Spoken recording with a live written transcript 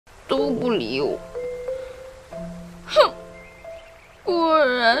都不理我。哼，果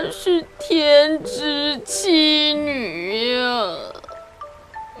然是天之妻女呀！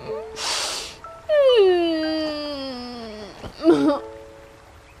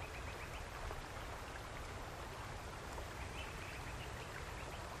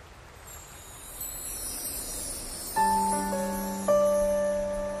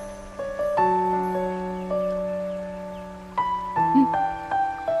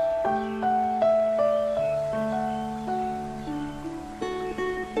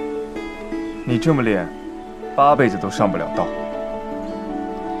你这么练，8辈子都上不了道。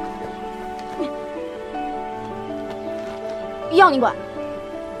要你管！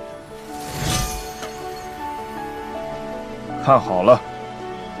看好了。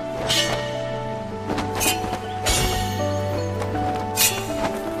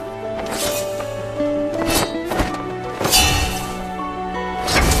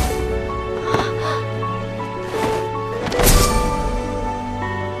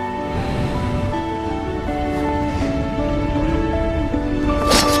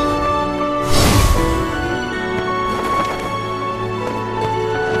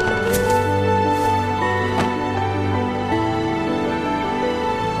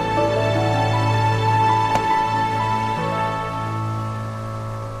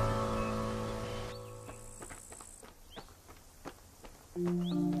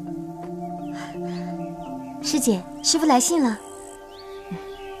师姐，师傅来信了。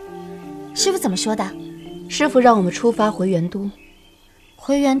师傅怎么说的？师傅让我们出发回元都。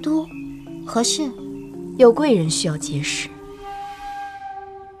回元都？何事？有贵人需要结识。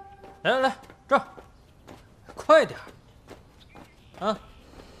来来来，这儿，快点儿啊！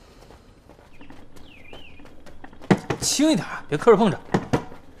轻一点，别磕着碰着。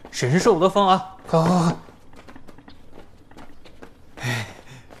婶婶受不得风啊！快快快！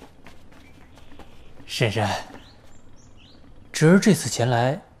婶婶，侄儿这次前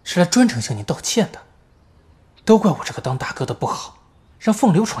来是来专程向您道歉的，都怪我这个当大哥的不好，让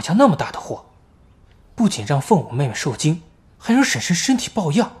凤流闯下那么大的祸，不仅让凤舞妹妹受惊，还让婶婶身体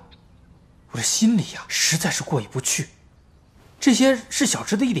抱恙，我这心里呀实在是过意不去。这些是小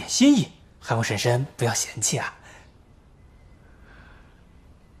侄的一点心意，还望婶婶不要嫌弃啊。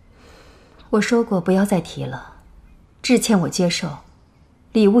我说过不要再提了，致歉我接受，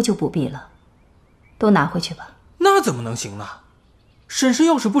礼物就不必了。都拿回去吧。那怎么能行呢？婶婶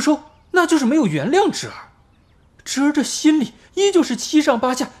要是不收，那就是没有原谅侄儿。侄儿这心里依旧是七上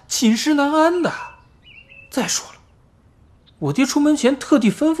八下、寝食难安的。再说了，我爹出门前特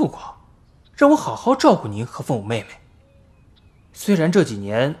地吩咐过，让我好好照顾您和凤舞妹妹。虽然这几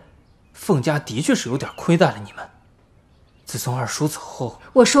年，凤家的确是有点亏待了你们。自从二叔走后，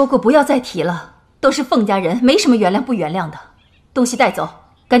我说过不要再提了，都是凤家人，没什么原谅不原谅的。东西带走，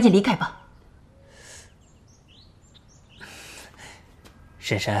赶紧离开吧。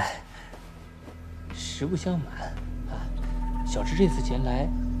婶婶，实不相瞒啊，小侄这次前来，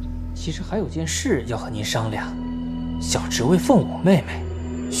其实还有件事要和您商量。小侄为凤舞妹妹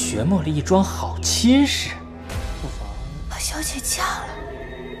学摸了一桩好亲事，不妨把小姐嫁了。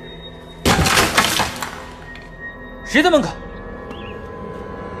谁在门口？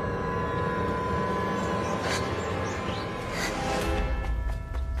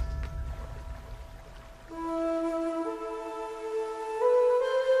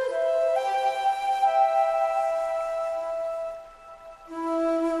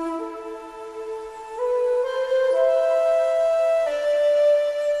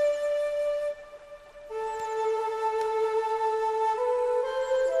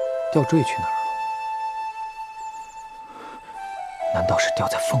吊坠去哪儿了？难道是掉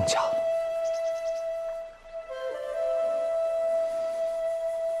在凤家了？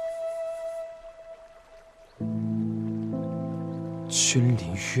君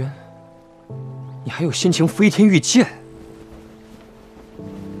临渊，你还有心情飞天御剑？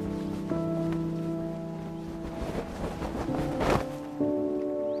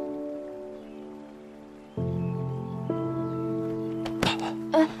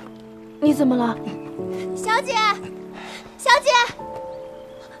你怎么了？小姐，小姐，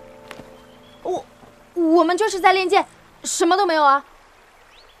我们就是在练剑，什么都没有啊。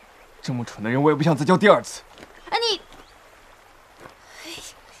这么蠢的人，我也不想再叫第二次。哎，你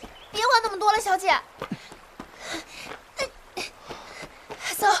别管那么多了，小姐。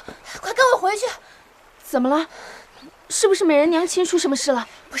走，快跟我回去。怎么了？是不是美人娘亲出什么事了？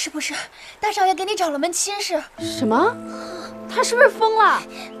不是，大少爷给你找了门亲事。什么？他是不是疯了？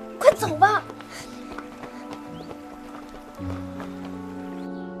快走吧！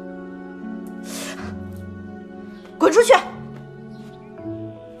滚出去！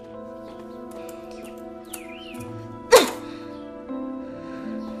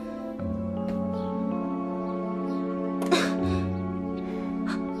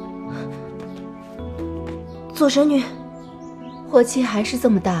左神女，火气还是这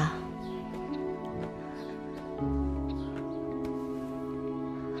么大。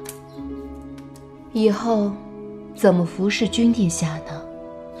以后怎么服侍君殿下呢？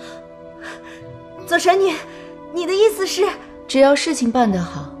左神女，你的意思是？只要事情办得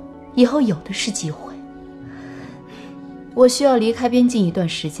好，以后有的是机会。我需要离开边境一段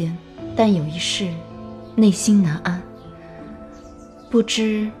时间，但有一事，内心难安。不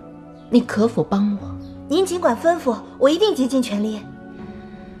知你可否帮我？您尽管吩咐，我一定竭尽全力。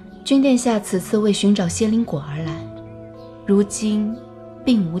君殿下此次为寻找仙灵果而来，如今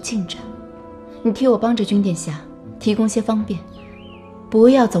并无进展。你替我帮着君殿下提供些方便，不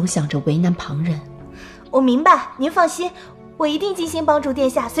要总想着为难旁人。我明白，您放心，我一定尽心帮助殿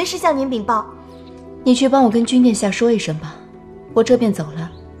下，随时向您禀报。你去帮我跟君殿下说一声吧，我这便走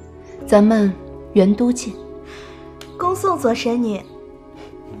了，咱们元都见。恭送左神女。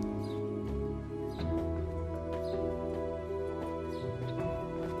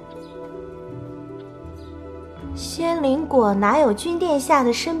仙灵果哪有君殿下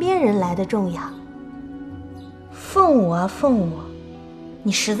的身边人来的重要？凤舞啊凤舞，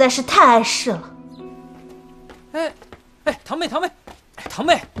你实在是太碍事了。堂妹，堂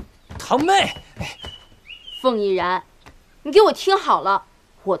妹，凤逸然，你给我听好了，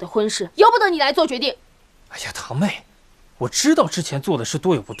我的婚事由不得你来做决定。哎呀，堂妹，我知道之前做的事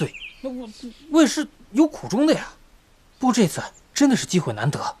多有不对，我也是有苦衷的呀。不过这次真的是机会难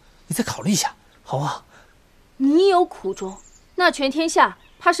得，你再考虑一下，好不好？你有苦衷，那全天下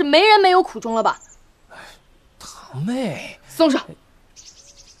怕是没人没有苦衷了吧？堂妹，松手！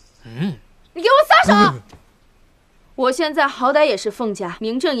你给我撒手！我现在好歹也是凤家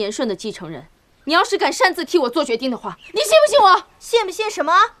名正言顺的继承人，你要是敢擅自替我做决定的话，你信不信我？信不信什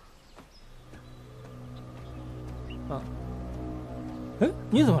么？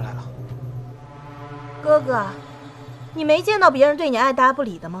你怎么来了？哥哥，你没见到别人对你爱答不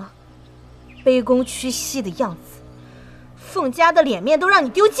理的吗？卑躬屈膝的样子，凤家的脸面都让你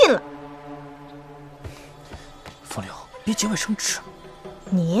丢尽了。风流，别节外生枝。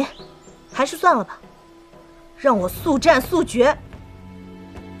你，还是算了吧，让我速战速决。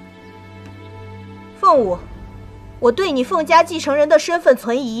凤舞，我对你凤家继承人的身份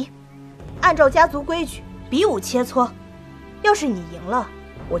存疑，按照家族规矩，比武切磋。要是你赢了，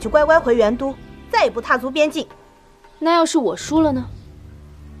我就乖乖回元都，再也不踏足边境。那要是我输了呢？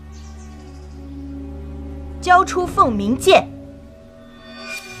交出凤鸣剑。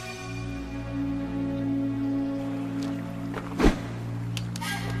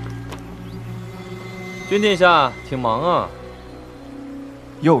君殿下挺忙啊。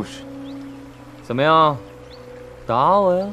又是，怎么样，打我呀？